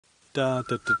Da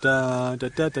da da da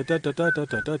da da da da da da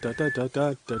da da da da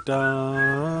da da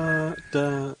da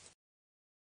da.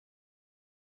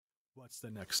 What's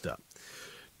the next step?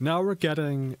 Now we're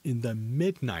getting in the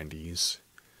mid-90s,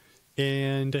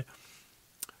 and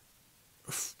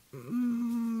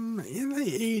in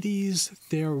the 80s,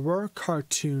 there were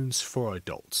cartoons for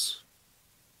adults.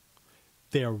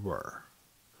 There were.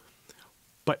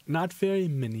 But not very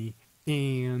many,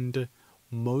 and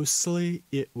mostly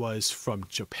it was from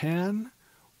Japan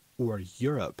or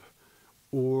Europe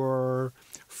or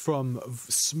from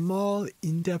small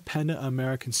independent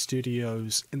American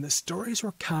studios, and the stories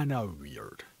were kind of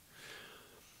weird.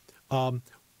 And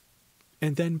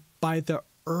then by the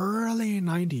early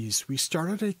 90s, we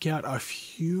started to get a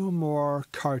few more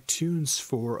cartoons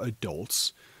for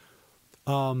adults,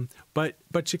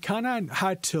 but you kind of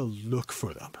had to look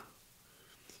for them.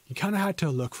 You kind of had to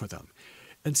look for them.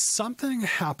 And something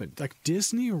happened. Like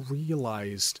Disney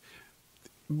realized,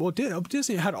 well,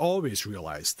 Disney had always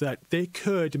realized that they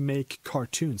could make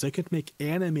cartoons. They could make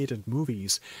animated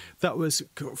movies that was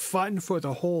fun for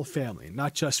the whole family,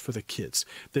 not just for the kids.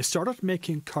 They started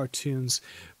making cartoons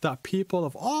that people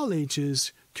of all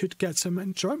ages could get some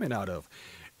enjoyment out of.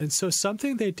 And so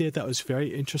something they did that was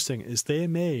very interesting is they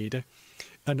made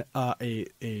a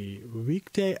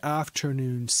weekday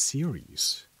afternoon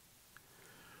series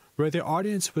where the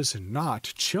audience was not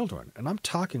children, and I'm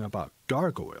talking about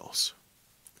Gargoyles.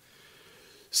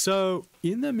 So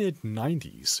in the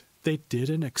mid-90s, they did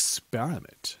an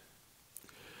experiment.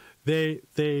 They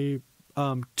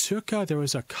took there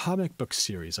was a comic book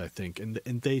series, I think, and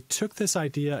they took this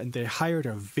idea and they hired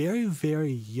a very,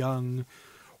 very young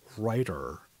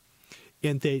writer,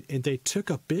 and they took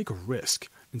a big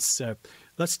risk and said,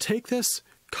 let's take this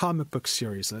comic book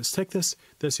series, let's take this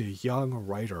young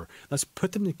writer, let's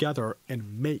put them together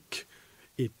and make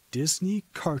a Disney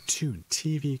cartoon,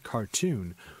 TV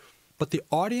cartoon, but the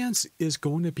audience is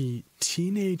going to be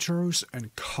teenagers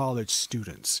and college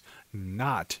students,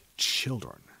 not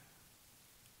children.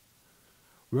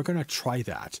 We're going to try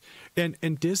that. And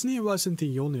Disney wasn't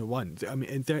the only one. I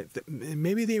mean,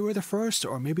 maybe they were the first,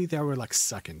 or maybe they were like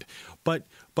second. But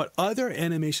other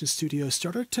animation studios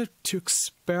started to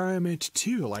experiment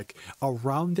too. Like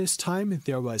around this time,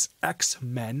 there was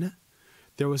X-Men.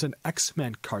 There was an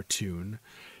X-Men cartoon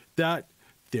that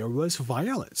there was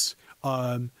violence.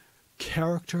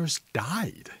 Characters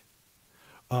died.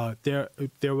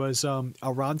 There was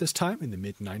around this time in the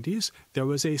mid-90s, there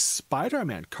was a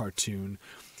Spider-Man cartoon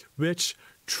which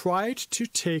tried to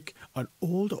take an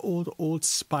old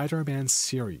Spider-Man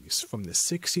series from the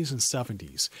 60s and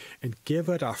 70s and give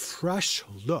it a fresh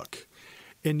look.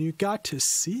 And you got to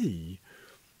see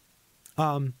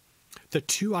the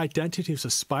two identities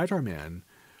of Spider-Man,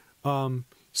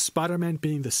 Spider-Man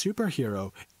being the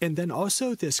superhero, and then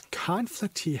also this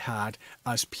conflict he had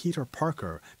as Peter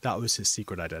Parker. That was his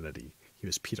secret identity. He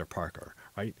was Peter Parker,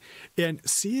 right? And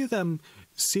see the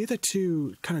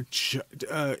two kind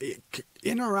of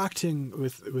interacting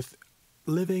with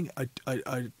living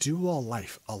a dual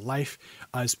life, a life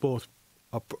as both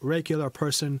a regular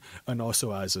person and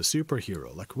also as a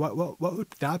superhero. Like what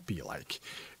would that be like?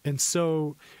 And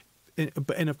so,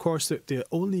 and of course, the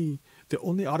only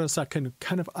audience that can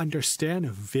kind of understand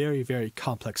very, very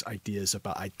complex ideas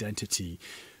about identity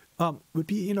would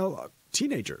be,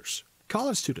 teenagers,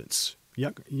 college students,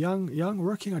 young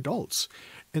working adults.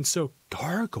 And so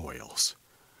Gargoyles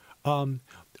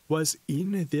was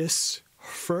in this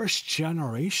first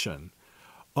generation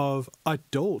of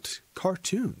adult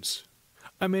cartoons.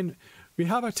 I mean, we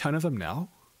have a ton of them now.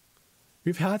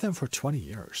 We've had them for 20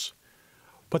 years.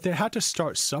 But they had to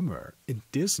start somewhere, and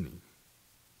Disney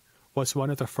was one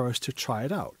of the first to try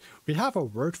it out. We have a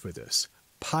word for this,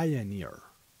 pioneer.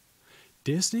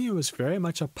 Disney was very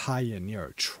much a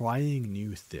pioneer, trying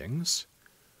new things.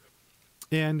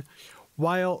 And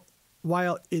while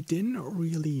it didn't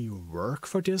really work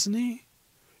for Disney,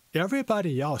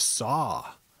 everybody else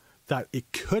saw that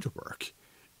it could work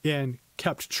and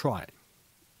kept trying,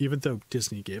 even though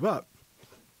Disney gave up.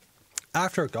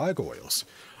 After Gargoyles,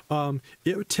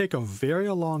 it would take a very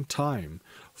long time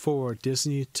for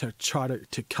Disney to try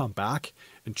to come back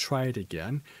and try it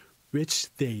again,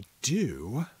 which they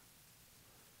do.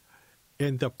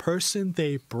 And the person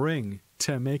they bring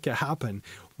to make it happen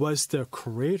was the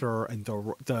creator and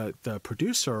the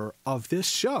producer of this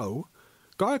show,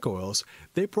 Gargoyles.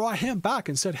 They brought him back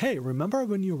and said, hey, remember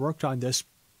when you worked on this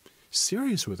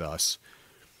series with us?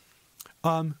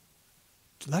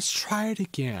 Let's try it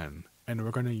again, and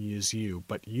we're going to use you.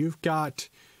 But you've got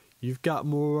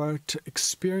more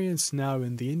experience now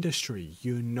in the industry.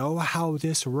 You know how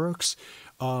this works.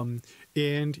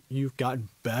 and you've gotten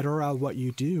better at what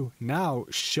you do. Now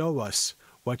show us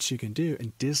what you can do.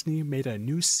 And Disney made a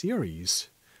new series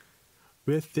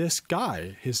with this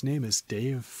guy. His name is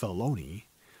Dave Filoni.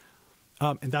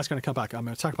 And that's going to come back. I'm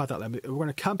going to talk about that. We're going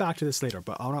to come back to this later,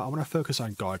 but I want to focus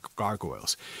on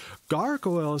Gargoyles.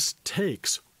 Gargoyles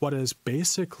takes what is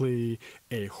basically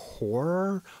a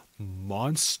horror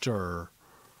monster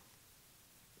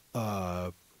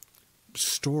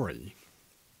story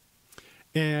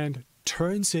and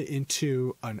turns it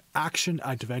into an action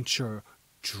adventure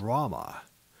drama.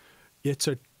 It's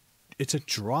a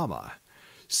drama.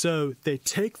 So they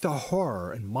take the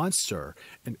horror and monster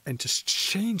and just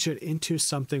change it into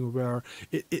something where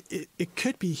it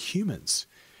could be humans.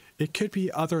 It could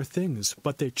be other things,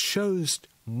 but they chose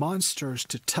monsters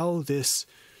to tell this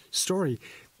story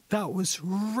that was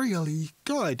really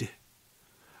good.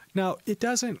 Now,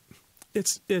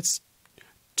 it's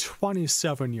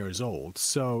 27 years old,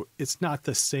 so it's not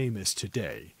the same as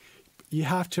today. You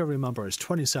have to remember it's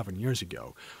 27 years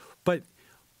ago. But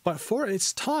for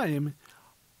its time,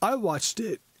 I watched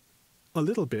it a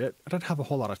little bit. I didn't have a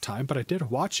whole lot of time, but I did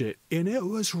watch it, and it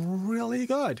was really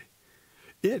good.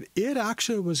 It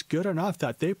actually was good enough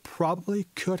that they probably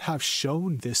could have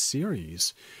shown this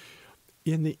series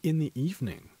in the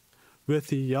evening with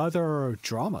the other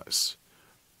dramas.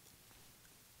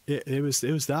 It was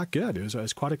that good. It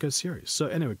was quite a good series. So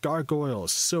anyway,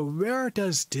 Gargoyles. So where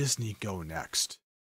does Disney go next?